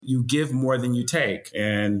you give more than you take.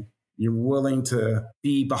 And you're willing to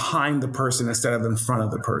be behind the person instead of in front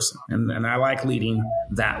of the person. And I like leading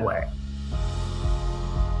that way.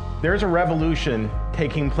 There's a revolution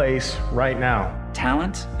taking place right now.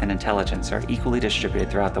 Talent and intelligence are equally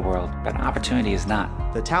distributed throughout the world, but opportunity is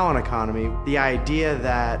not. The talent economy, the idea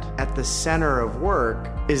that at the center of work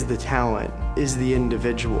is the talent, is the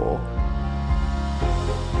individual.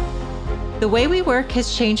 The way we work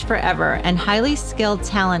has changed forever, and highly skilled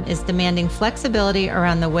talent is demanding flexibility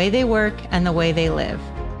around the way they work and the way they live.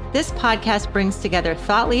 This podcast brings together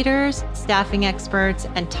thought leaders, staffing experts,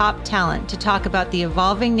 and top talent to talk about the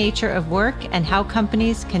evolving nature of work and how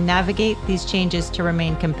companies can navigate these changes to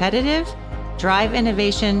remain competitive, drive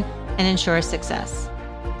innovation, and ensure success.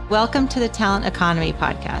 Welcome to the Talent Economy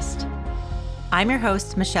Podcast. I'm your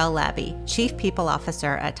host, Michelle Labby, Chief People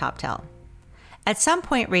Officer at TopTal. At some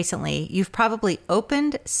point recently, you've probably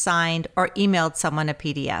opened, signed, or emailed someone a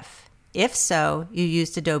PDF. If so, you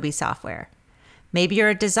used Adobe software. Maybe you're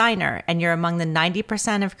a designer and you're among the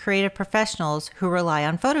 90% of creative professionals who rely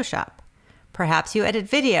on Photoshop. Perhaps you edit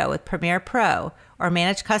video with Premiere Pro or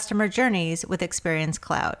manage customer journeys with Experience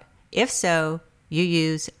Cloud. If so, you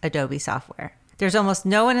use Adobe software. There's almost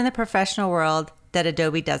no one in the professional world that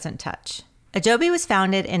Adobe doesn't touch. Adobe was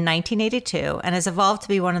founded in 1982 and has evolved to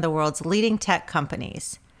be one of the world's leading tech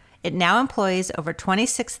companies. It now employs over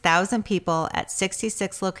 26,000 people at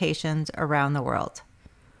 66 locations around the world.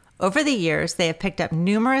 Over the years, they have picked up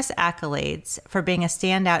numerous accolades for being a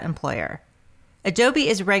standout employer. Adobe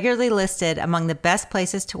is regularly listed among the best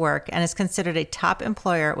places to work and is considered a top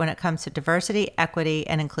employer when it comes to diversity, equity,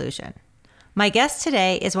 and inclusion. My guest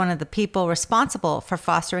today is one of the people responsible for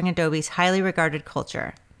fostering Adobe's highly regarded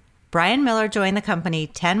culture. Brian Miller joined the company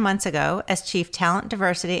 10 months ago as Chief Talent,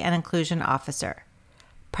 Diversity, and Inclusion Officer.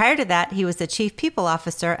 Prior to that, he was the Chief People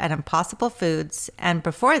Officer at Impossible Foods, and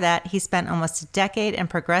before that, he spent almost a decade in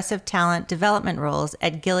progressive talent development roles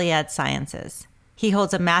at Gilead Sciences. He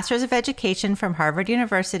holds a Master's of Education from Harvard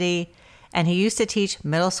University, and he used to teach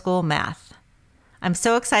middle school math. I'm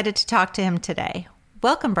so excited to talk to him today.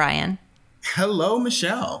 Welcome, Brian. Hello,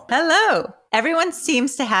 Michelle. Hello. Everyone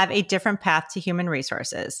seems to have a different path to human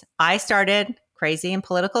resources. I started crazy in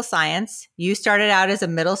political science. You started out as a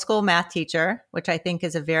middle school math teacher, which I think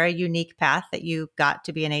is a very unique path that you got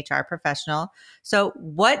to be an HR professional. So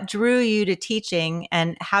what drew you to teaching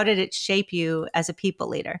and how did it shape you as a people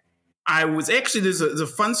leader? There's a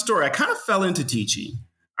fun story. I kind of fell into teaching.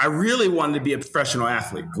 I really wanted to be a professional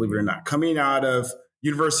athlete, believe it or not. Coming out of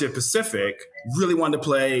University of Pacific, really wanted to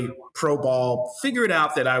play pro ball, figured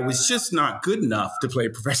out that I was just not good enough to play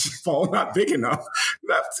professional ball, not big enough.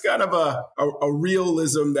 That's kind of a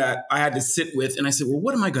realism that I had to sit with. And I said, well,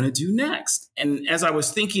 what am I going to do next? And as I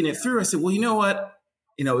was thinking it through, I said, well, you know what?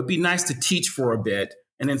 It'd be nice to teach for a bit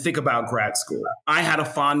and then think about grad school. I had a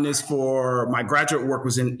fondness for my graduate work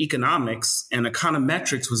was in economics and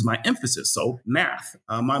econometrics was my emphasis. So math.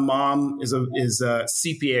 My mom is a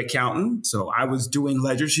CPA accountant. So I was doing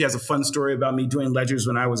ledgers. She has a fun story about me doing ledgers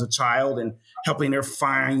when I was a child and helping her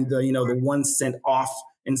find the 1 cent off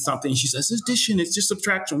in something. She says, it's addition, it's just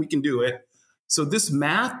subtraction. We can do it. So this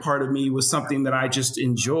math part of me was something that I just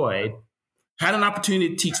enjoyed. Had an opportunity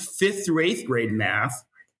to teach 5th through 8th grade math.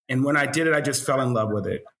 And when I did it, I just fell in love with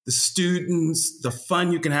it. The students, the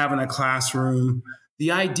fun you can have in a classroom,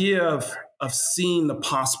 the idea of seeing the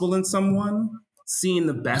possible in someone, seeing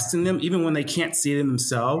the best in them, even when they can't see it in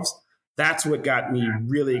themselves, that's what got me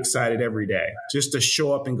really excited every day. Just to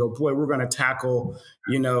show up and go, boy, we're going to tackle,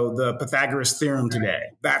 the Pythagoras theorem today.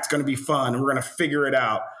 That's going to be fun. And we're going to figure it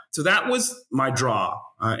out. So that was my draw.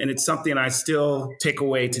 And it's something I still take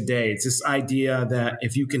away today. It's this idea that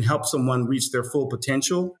if you can help someone reach their full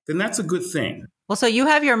potential, then that's a good thing. Well, so you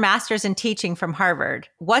have your master's in teaching from Harvard.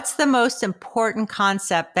 What's the most important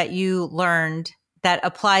concept that you learned that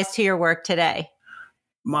applies to your work today?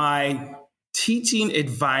 My teaching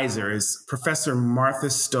advisor is Professor Martha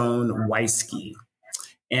Stone Weisky.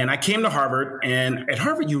 And I came to Harvard, and at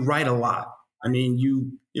Harvard, you write a lot. I mean,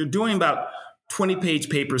 you're doing about 20-page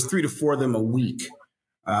papers, 3 to 4 of them a week.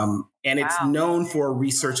 And it's known for a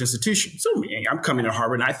research institution. So I'm coming to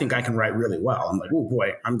Harvard and I think I can write really well. I'm like, oh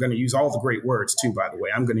boy, I'm going to use all the great words too, by the way.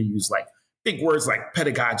 I'm going to use like big words like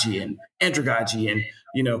pedagogy and andragogy and,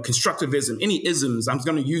 constructivism, any isms. I'm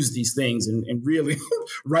going to use these things and really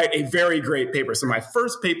write a very great paper. So my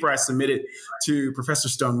first paper I submitted to Professor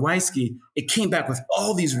Stone Weisky, it came back with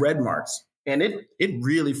all these red marks. And it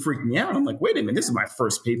really freaked me out. I'm like, wait a minute, this is my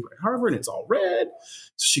first paper at Harvard and it's all red.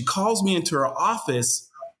 So she calls me into her office.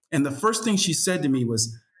 And the first thing she said to me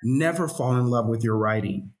was, never fall in love with your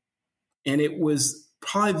writing. And it was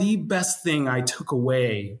probably the best thing I took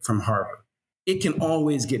away from Harvard. It can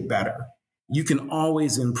always get better. You can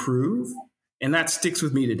always improve. And that sticks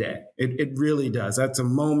with me today. It really does. That's a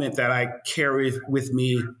moment that I carry with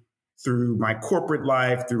me through my corporate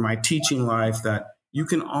life, through my teaching life, that you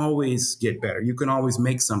can always get better. You can always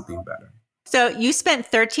make something better. So you spent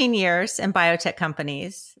 13 years in biotech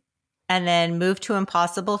companies and then moved to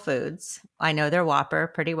Impossible Foods. I know their Whopper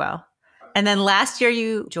pretty well. And then last year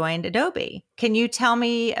you joined Adobe. Can you tell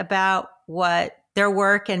me about what their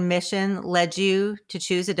work and mission led you to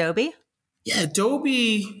choose Adobe? Yeah,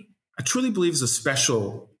 Adobe, I truly believe, is a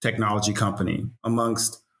special technology company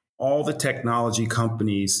amongst all the technology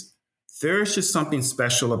companies. There's just something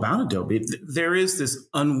special about Adobe. There is this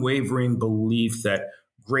unwavering belief that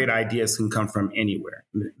great ideas can come from anywhere.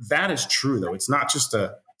 That is true, though. It's not just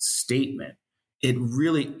a statement. It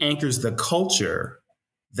really anchors the culture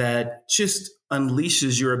that just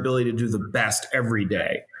unleashes your ability to do the best every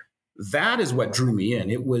day. That is what drew me in.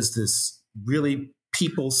 It was this really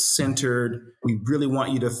people-centered, we really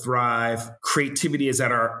want you to thrive. Creativity is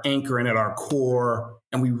at our anchor and at our core.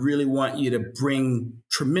 And we really want you to bring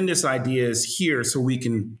tremendous ideas here so we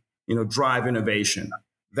can, drive innovation.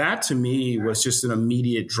 That to me was just an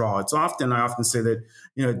immediate draw. I often say that,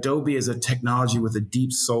 Adobe is a technology with a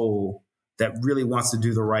deep soul that really wants to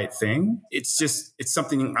do the right thing. It's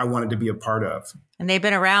something I wanted to be a part of. And they've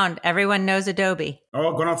been around. Everyone knows Adobe.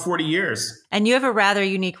 Oh, going on 40 years. And you have a rather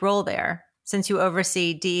unique role there since you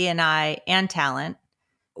oversee DE&I and talent.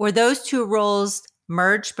 Were those two roles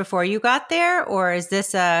merged before you got there? Or is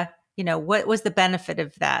this what was the benefit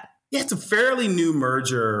of that? Yeah, it's a fairly new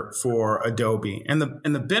merger for Adobe. And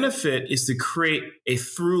the benefit is to create a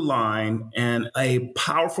through line and a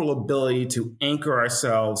powerful ability to anchor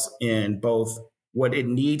ourselves in both what it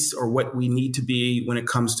needs or what we need to be when it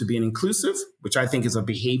comes to being inclusive, which I think is a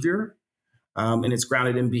behavior, and it's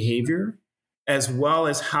grounded in behavior, as well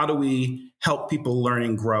as how do we help people learn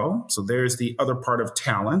and grow. So there's the other part of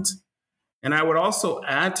talent. And I would also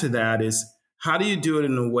add to that is how do you do it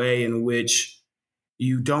in a way in which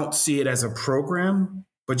you don't see it as a program,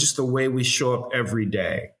 but just the way we show up every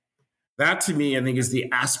day. That to me, I think, is the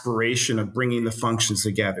aspiration of bringing the functions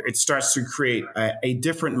together. It starts to create a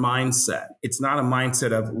different mindset. It's not a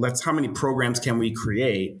mindset of how many programs can we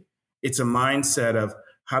create? It's a mindset of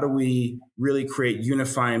how do we really create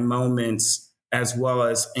unifying moments as well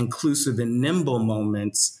as inclusive and nimble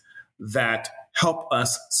moments that help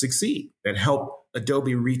us succeed, that help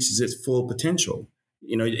Adobe reaches its full potential.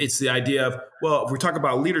 It's the idea of, well, if we talk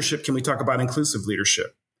about leadership, can we talk about inclusive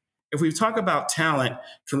leadership? If we talk about talent,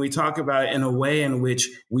 can we talk about it in a way in which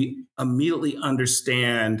we immediately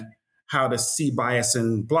understand how to see bias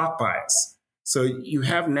and block bias? So you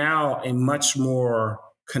have now a much more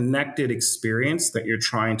connected experience that you're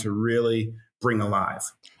trying to really bring alive.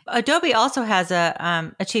 Adobe also has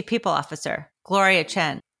a chief people officer, Gloria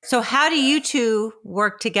Chen. So how do you two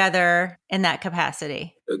work together in that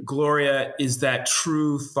capacity? Gloria is that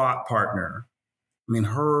true thought partner. I mean,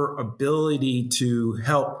 her ability to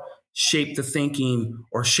help shape the thinking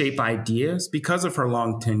or shape ideas because of her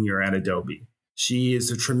long tenure at Adobe. She is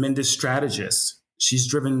a tremendous strategist. She's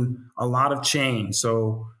driven a lot of change.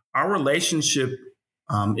 So our relationship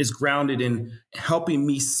is grounded in helping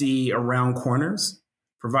me see around corners,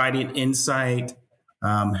 providing insight,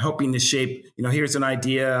 helping to shape, here's an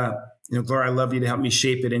idea, Gloria, I'd love you to help me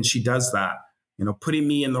shape it. And she does that. Putting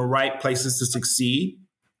me in the right places to succeed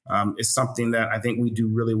is something that I think we do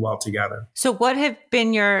really well together. So what have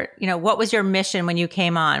been what was your mission when you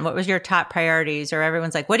came on? What was your top priorities? Or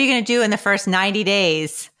everyone's like, what are you going to do in the first 90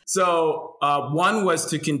 days? So one was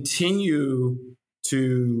to continue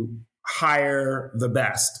to hire the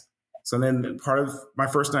best. So then part of my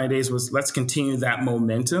first 90 days was let's continue that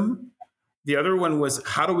momentum. The other one was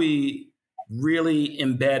how do we really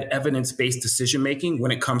embed evidence-based decision-making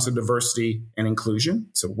when it comes to diversity and inclusion?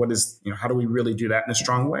 So how do we really do that in a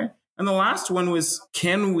strong way? And the last one was,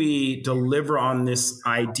 can we deliver on this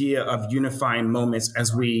idea of unifying moments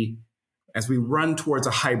as we run towards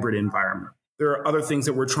a hybrid environment? There are other things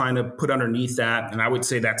that we're trying to put underneath that. And I would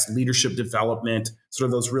say that's leadership development, sort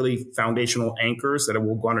of those really foundational anchors that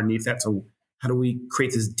will go underneath that. So how do we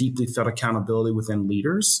create this deeply felt accountability within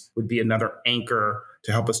leaders would be another anchor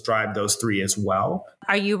to help us drive those three as well.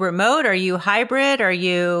 Are you remote? Are you hybrid? Are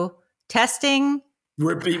you testing?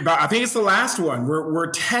 I think it's the last one.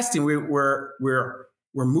 We're testing. We're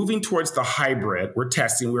moving towards the hybrid. We're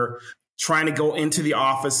testing. We're trying to go into the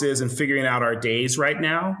offices and figuring out our days right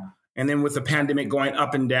now. And then with the pandemic going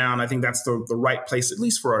up and down, I think that's the right place, at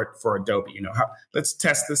least for Adobe. Let's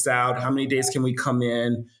test this out. How many days can we come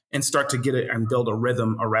in and start to get it and build a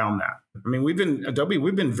rhythm around that. I mean, we've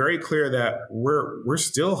been very clear that we're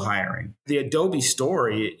still hiring. The Adobe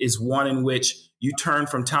story is one in which you turn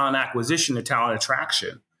from talent acquisition to talent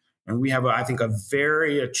attraction. And we have, I think, a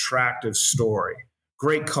very attractive story,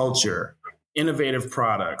 great culture, innovative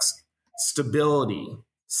products, stability,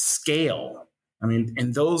 scale. I mean,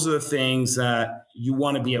 and those are the things that you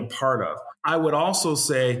want to be a part of. I would also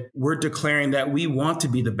say we're declaring that we want to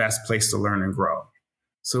be the best place to learn and grow.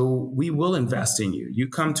 So we will invest in you. You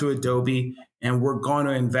come to Adobe and we're going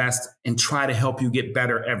to invest and try to help you get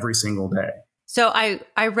better every single day. So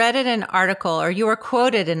I read in an article, or you were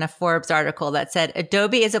quoted in a Forbes article that said,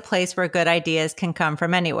 Adobe is a place where good ideas can come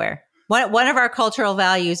from anywhere. One of our cultural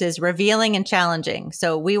values is revealing and challenging.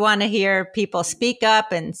 So we want to hear people speak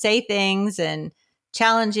up and say things and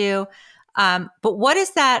challenge you. But what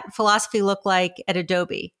does that philosophy look like at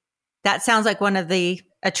Adobe? That sounds like one of the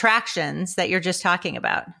attractions that you're just talking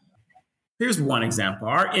about. Here's one example.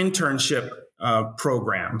 Our internship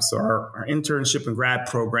program, so our internship and grad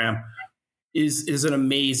program is an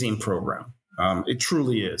amazing program. It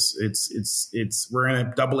truly is. We're going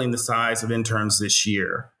to doubling the size of interns this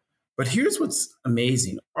year. But here's what's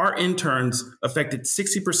amazing. Our interns affected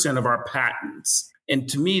 60% of our patents. And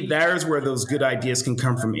to me, there's where those good ideas can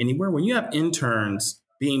come from anywhere. When you have interns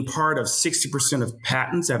being part of 60% of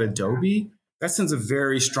patents at Adobe, that sends a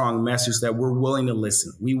very strong message that we're willing to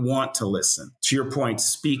listen. We want to listen. To your point,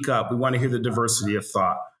 speak up. We want to hear the diversity of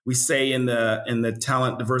thought. We say in the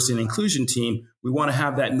talent, diversity, and inclusion team, we want to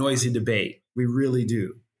have that noisy debate. We really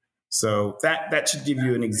do. So that should give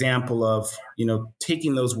you an example of,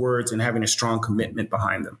 taking those words and having a strong commitment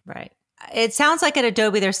behind them. Right. It sounds like at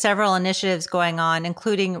Adobe, there's several initiatives going on,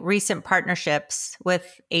 including recent partnerships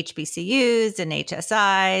with HBCUs and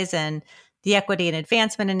HSIs and the Equity and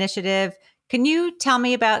Advancement Initiative. Can you tell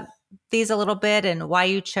me about these a little bit and why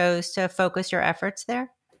you chose to focus your efforts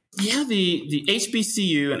there? Yeah, the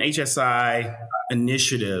HBCU and HSI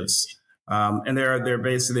initiatives, and they're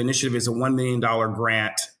basically, the initiative is a $1 million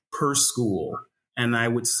grant per school. And I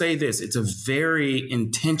would say this, it's a very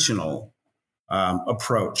intentional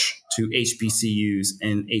approach to HBCUs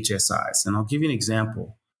and HSIs. And I'll give you an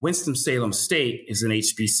example. Winston-Salem State is an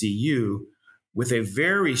HBCU with a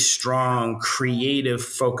very strong creative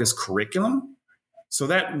focused curriculum. So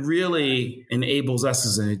that really enables us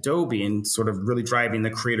as an Adobe in sort of really driving the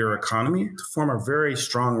creator economy to form a very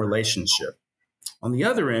strong relationship. On the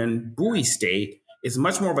other end, Bowie State is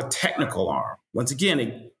much more of a technical arm. Once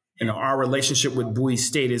again, our relationship with Bowie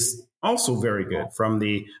State is also very good, from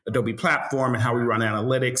the Adobe platform and how we run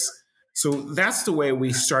analytics. So that's the way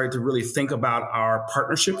we started to really think about our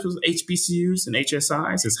partnerships with HBCUs and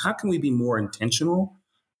HSIs, is how can we be more intentional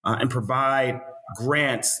and provide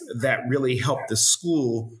grants that really help the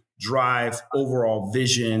school drive overall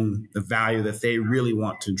vision, the value that they really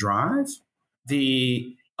want to drive.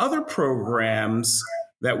 The other programs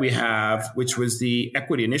that we have, which was the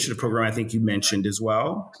Equity Initiative program, I think you mentioned as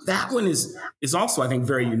well. That one is also, I think,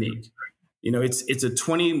 very unique. It's a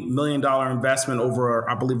 $20 million investment over,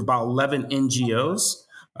 I believe, about 11 NGOs,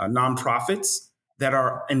 nonprofits that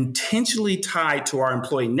are intentionally tied to our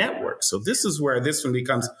employee network. So this is where this one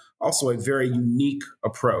becomes also a very unique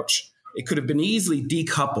approach. It could have been easily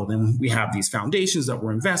decoupled, and we have these foundations that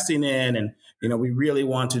we're investing in, and we really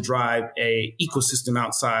want to drive a ecosystem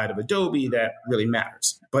outside of Adobe that really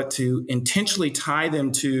matters. But to intentionally tie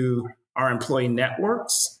them to our employee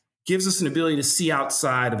networks gives us an ability to see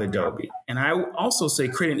outside of Adobe. And I would also say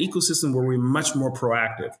create an ecosystem where we're much more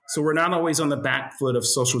proactive. So we're not always on the back foot of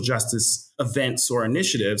social justice events or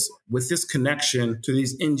initiatives. With this connection to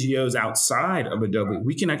these NGOs outside of Adobe,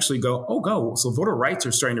 we can actually go, so voter rights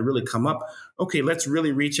are starting to really come up. Okay, let's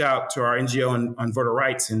really reach out to our NGO on voter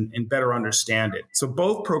rights and better understand it. So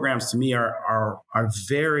both programs to me are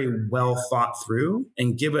very well thought through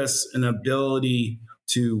and give us an ability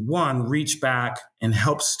to, one, reach back and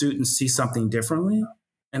help students see something differently,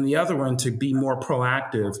 and the other one to be more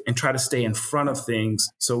proactive and try to stay in front of things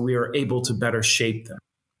so we are able to better shape them.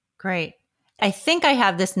 Great. I think I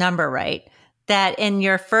have this number right, that in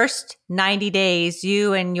your first 90 days,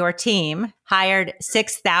 you and your team hired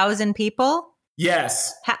 6,000 people.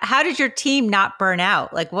 Yes. How did your team not burn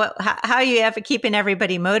out? Like how are you keeping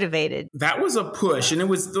everybody motivated? That was a push. And it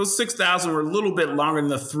was, those 6,000 were a little bit longer than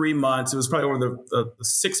the 3 months. It was probably over the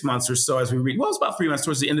 6 months or so as we read. Well, it was about 3 months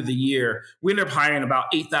towards the end of the year. We ended up hiring about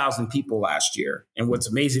 8,000 people last year. And what's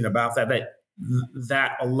amazing about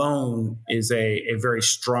that alone is a very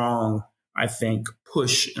strong, I think,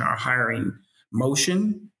 push in our hiring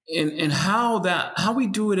motion. And how we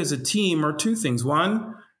do it as a team are two things.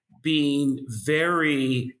 One, being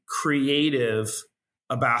very creative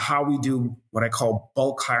about how we do what I call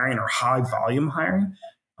bulk hiring or high volume hiring.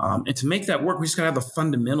 And to make that work, we just got to have the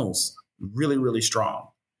fundamentals really, really strong.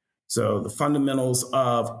 So the fundamentals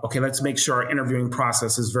of, okay, let's make sure our interviewing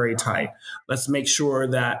process is very tight. Let's make sure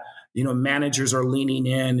that, managers are leaning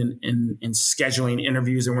in and scheduling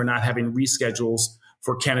interviews and we're not having reschedules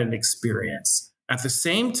for candidate experience. At the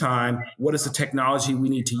same time, what is the technology we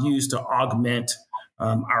need to use to augment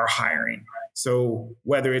our hiring? So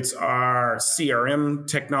whether it's our CRM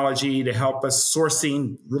technology to help us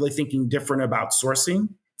sourcing, really thinking different about sourcing,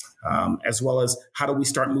 as well as how do we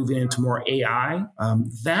start moving into more AI,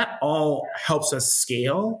 that all helps us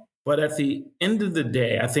scale. But at the end of the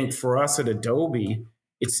day, I think for us at Adobe,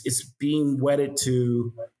 it's being wedded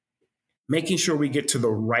to making sure we get to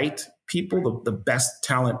the right people, the best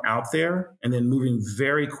talent out there, and then moving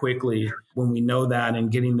very quickly when we know that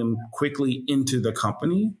and getting them quickly into the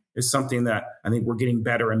company is something that I think we're getting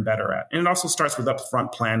better and better at. And it also starts with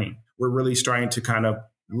upfront planning. We're really starting to kind of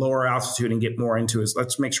lower altitude and get more into is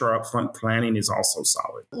let's make sure our upfront planning is also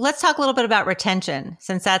solid. Let's talk a little bit about retention,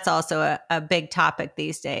 since that's also a big topic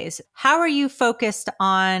these days. How are you focused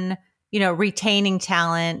on, retaining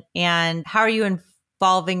talent, and how are you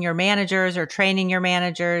involving your managers or training your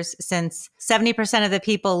managers, since 70% of the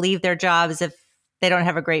people leave their jobs if they don't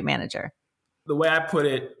have a great manager? The way I put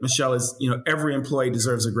it, Michelle, is, every employee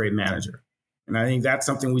deserves a great manager. And I think that's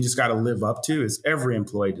something we just got to live up to, is every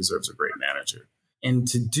employee deserves a great manager. And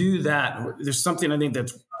to do that, there's something I think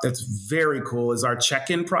that's very cool is our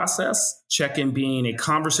check-in process. Check-in being a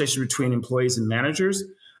conversation between employees and managers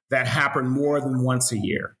that happen more than once a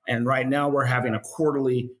year. And right now we're having a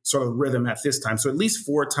quarterly sort of rhythm at this time. So at least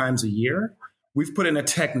 4 times a year. We've put in a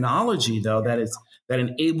technology, though, that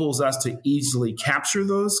enables us to easily capture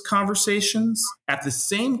those conversations. At the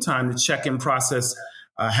same time, the check-in process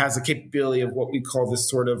has a capability of what we call this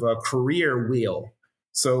sort of a career wheel.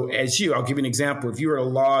 So I'll give you an example. If you were to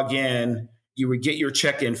log in, you would get your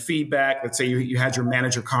check-in feedback. Let's say you had your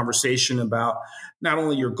manager conversation about not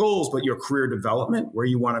only your goals, but your career development, where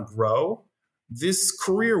you want to grow. This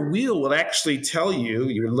career wheel will actually tell you,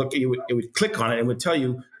 it would click on it and would tell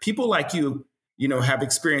you people like you, have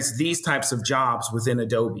experienced these types of jobs within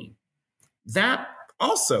Adobe. That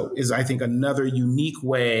also is, I think, another unique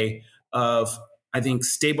way of,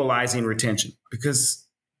 stabilizing retention, because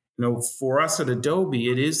for us at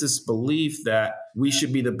Adobe, it is this belief that we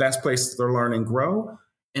should be the best place to learn and grow.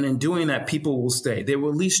 And in doing that, people will stay. They will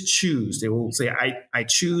at least choose. They will say, I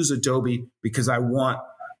choose Adobe because I want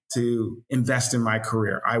to invest in my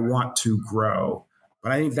career. I want to grow.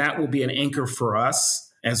 But I think that will be an anchor for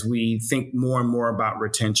us as we think more and more about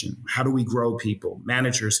retention. How do we grow people?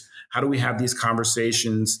 Managers, how do we have these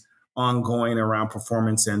conversations ongoing around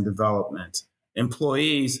performance and development?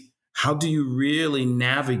 Employees, how do you really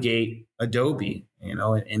navigate Adobe,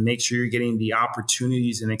 and make sure you're getting the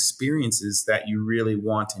opportunities and experiences that you really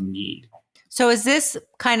want and need? So is this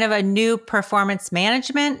kind of a new performance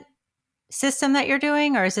management system that you're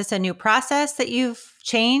doing, or is this a new process that you've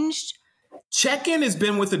changed? Check-in has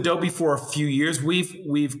been with Adobe for a few years.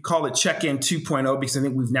 We've called it Check-in 2.0 because I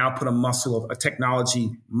think we've now put a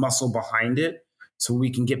technology muscle behind it so we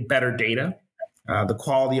can get better data. The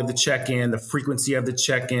quality of the check-in, the frequency of the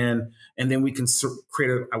check-in, and then we can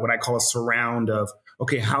create what I call a surround of,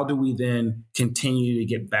 okay, how do we then continue to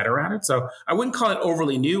get better at it? So I wouldn't call it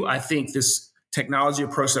overly new. I think this technology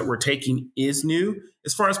approach that we're taking is new.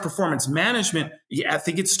 As far as performance management, I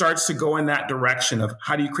think it starts to go in that direction of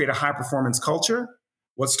how do you create a high-performance culture?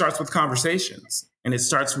 Well, it starts with conversations, and it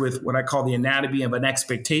starts with what I call the anatomy of an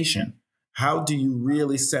expectation. How do you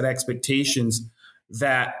really set expectations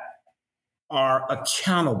that are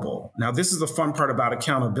accountable? Now, this is the fun part about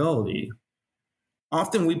accountability.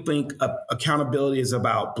 Often we think accountability is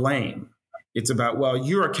about blame. It's about, well,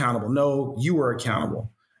 you're accountable. No, you were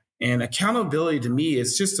accountable. And accountability to me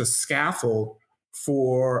is just a scaffold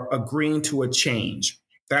for agreeing to a change.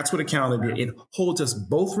 That's what accountability is. It holds us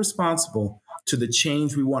both responsible to the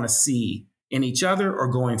change we want to see in each other or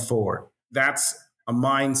going forward. That's a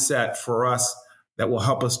mindset for us that will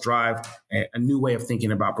help us drive a new way of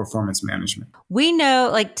thinking about performance management. We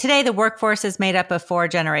know, today, the workforce is made up of 4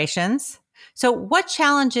 generations. So what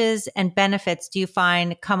challenges and benefits do you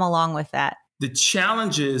find come along with that? The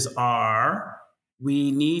challenges are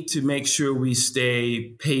we need to make sure we stay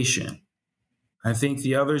patient. I think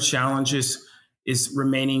the other challenge is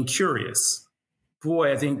remaining curious.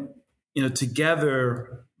 Boy, I think,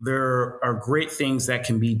 together there are great things that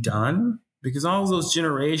can be done because all of those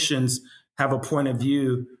generations have a point of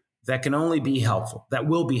view that can only be helpful, that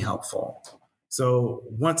will be helpful. So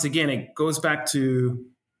once again, it goes back to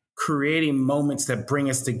creating moments that bring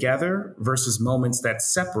us together versus moments that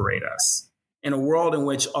separate us. In a world in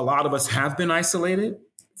which a lot of us have been isolated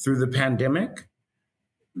through the pandemic,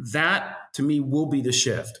 that to me will be the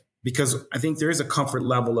shift, because I think there is a comfort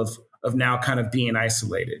level of now kind of being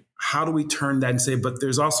isolated. How do we turn that and say, but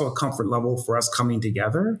there's also a comfort level for us coming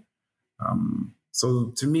together?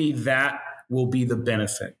 So to me, that will be the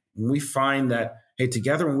benefit. When we find that, hey,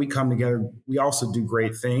 together, when we come together, we also do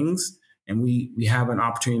great things, and we have an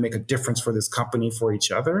opportunity to make a difference for this company, for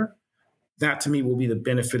each other. That to me will be the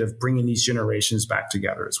benefit of bringing these generations back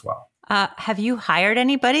together as well. Have you hired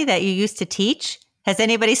anybody that you used to teach? Has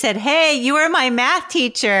anybody said, hey, you were my math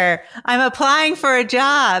teacher, I'm applying for a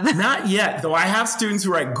job? Not yet, though. I have students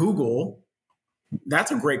who are at Google.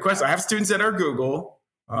 That's a great question. I have students that are Google,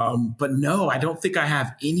 but no, I don't think I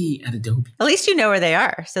have any at Adobe. At least you know where they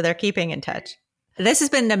are, so they're keeping in touch. This has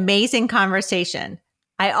been an amazing conversation.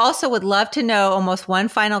 I also would love to know, almost one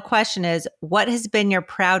final question is, what has been your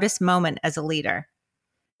proudest moment as a leader?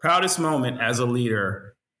 Proudest moment as a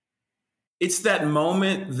leader. It's that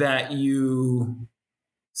moment that you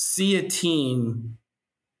see a team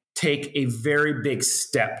take a very big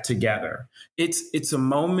step together. It's a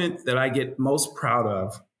moment that I get most proud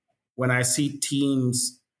of when I see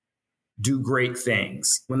teams do great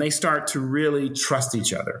things, when they start to really trust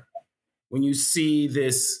each other, when you see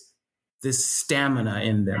this stamina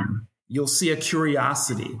in them. You'll see a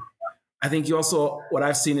curiosity. I think you also, what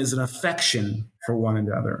I've seen is an affection for one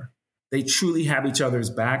another. They truly have each other's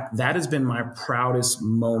back. That has been my proudest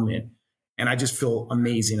moment. And I just feel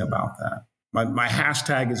amazing about that. My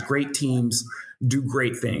hashtag is great teams do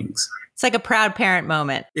great things. It's like a proud parent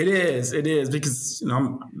moment. It is because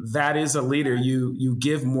that is a leader. You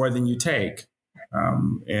give more than you take.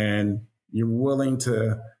 And you're willing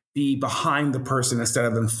to be behind the person instead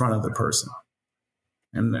of in front of the person.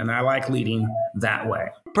 And I like leading that way.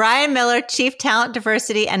 Brian Miller, Chief Talent,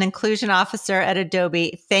 Diversity, and Inclusion Officer at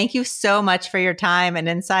Adobe. Thank you so much for your time and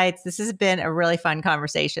insights. This has been a really fun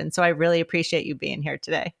conversation. So I really appreciate you being here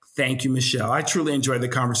today. Thank you, Michelle. I truly enjoyed the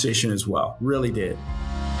conversation as well. Really did.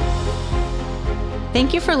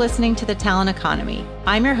 Thank you for listening to The Talent Economy.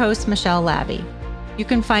 I'm your host, Michelle Labby. You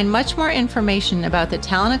can find much more information about the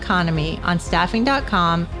talent economy on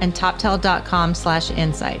staffing.com and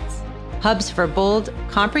toptal.com/insights. Hubs for bold,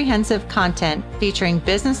 comprehensive content featuring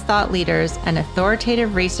business thought leaders and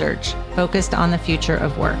authoritative research focused on the future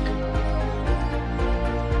of work.